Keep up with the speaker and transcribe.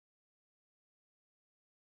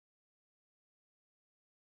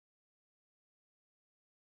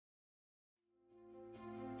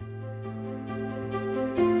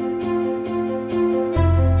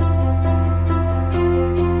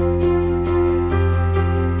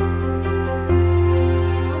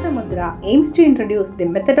aims to introduce the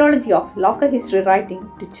methodology of local history writing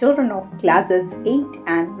to children of classes 8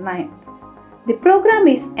 and 9. The program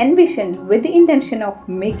is envisioned with the intention of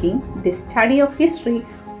making the study of history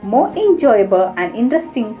more enjoyable and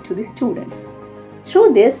interesting to the students.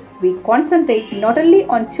 Through this, we concentrate not only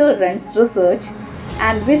on children's research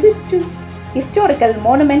and visits to historical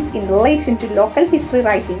monuments in relation to local history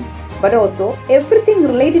writing, but also everything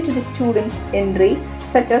related to the students' entry,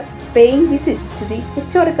 such as paying visits to the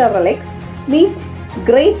historical relics, meet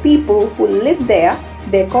great people who live there,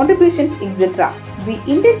 their contributions, etc. We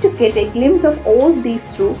intend to get a glimpse of all these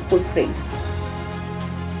through footprints.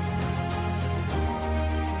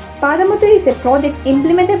 Pathamudhrakal is a project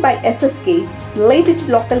implemented by SSK related to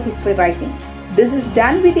local history writing. This is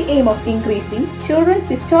done with the aim of increasing children's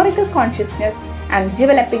historical consciousness and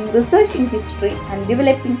developing research in history and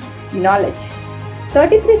developing knowledge.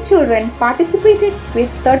 33 children participated with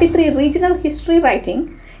 33 regional history writing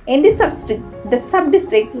in the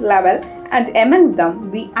sub-district level, and among them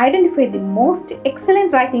we identified the most excellent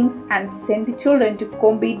writings and sent the children to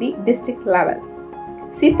compete the district level.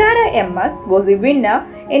 Sitara MS was the winner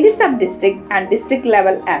in the sub-district and district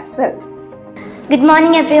level as well. Good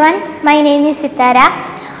morning everyone, my name is Sitara.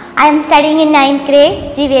 I am studying in 9th grade,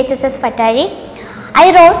 GVHSS Pattari. I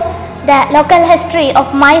wrote the local history of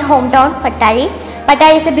my hometown Pattari.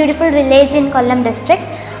 Pattari is a beautiful village in Kollam district.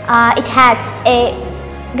 It has a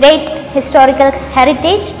great historical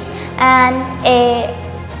heritage and a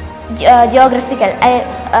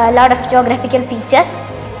lot of geographical features.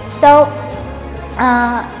 So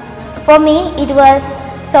for me it was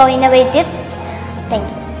so innovative. Thank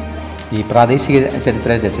you. ഈ പ്രാദേശിക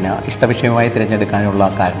ചരിത്ര രചന ഇഷ്ടവിഷയമായി തിരഞ്ഞെടുക്കാനുള്ള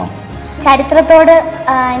കാരണം? ചരിത്രത്തോട്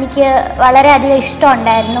എനിക്ക് വളരെയധികം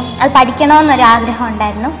ഇഷ്ടമുണ്ടായിരുന്നു. അത് പഠിക്കണമെന്നൊരു ആഗ്രഹം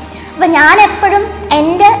ഉണ്ടായിരുന്നു. അപ്പോൾ ഞാൻ എപ്പോഴും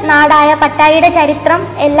എൻ്റെ നാടായ പട്ടാഴിയുടെ ചരിത്രം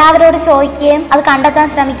എല്ലാവരോട് ചോദിക്കുകയും അത് കണ്ടെത്താൻ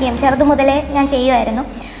ശ്രമിക്കുകയും ചെറുതു മുതലേ ഞാൻ ചെയ്യുമായിരുന്നു.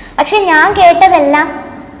 പക്ഷേ ഞാൻ കേട്ടതെല്ലാം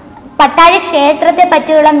പട്ടാഴി ക്ഷേത്രത്തെ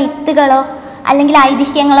പറ്റിയുള്ള മിത്തുകളോ അല്ലെങ്കിൽ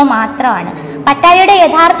ഐതിഹ്യങ്ങളോ മാത്രമാണ്. പട്ടാഴിയുടെ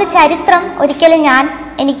യഥാർത്ഥ ചരിത്രം ഒരിക്കലും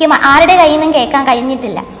എനിക്ക് ആരുടെ കയ്യിൽ നിന്നും കേൾക്കാൻ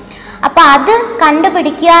കഴിഞ്ഞിട്ടില്ല. അപ്പോൾ അത്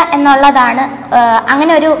കണ്ടുപിടിക്കുക എന്നുള്ളതാണ്,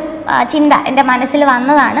 അങ്ങനെ ഒരു ചിന്ത എൻ്റെ മനസ്സിൽ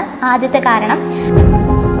വന്നതാണ് ആദ്യത്തെ കാരണം.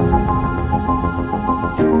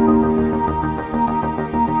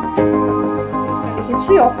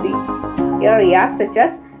 History of the area such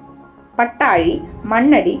as Pattari,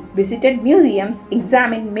 Mannadi visited museums,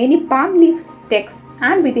 examined many palm leaf texts,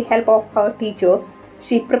 and with the help of her teachers,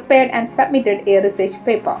 she prepared and submitted a research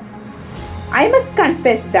paper. I must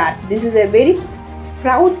confess that this is a very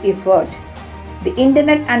proud effort. The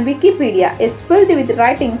internet and Wikipedia is filled with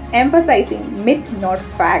writings emphasizing myth, not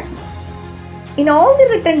fact. In all the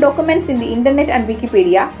written documents in the internet and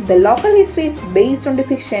Wikipedia, the local history is based on the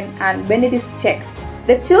fiction, and when it is checked,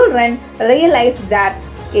 the children realized that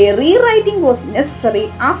a rewriting was necessary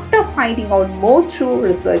after finding out more true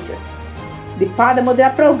researches. The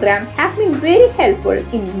Pathamudhrakal program has been very helpful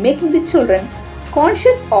in making the children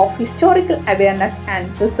conscious of historical awareness and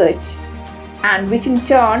research, and which in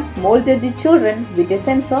turn molded the children with a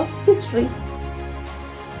sense of history.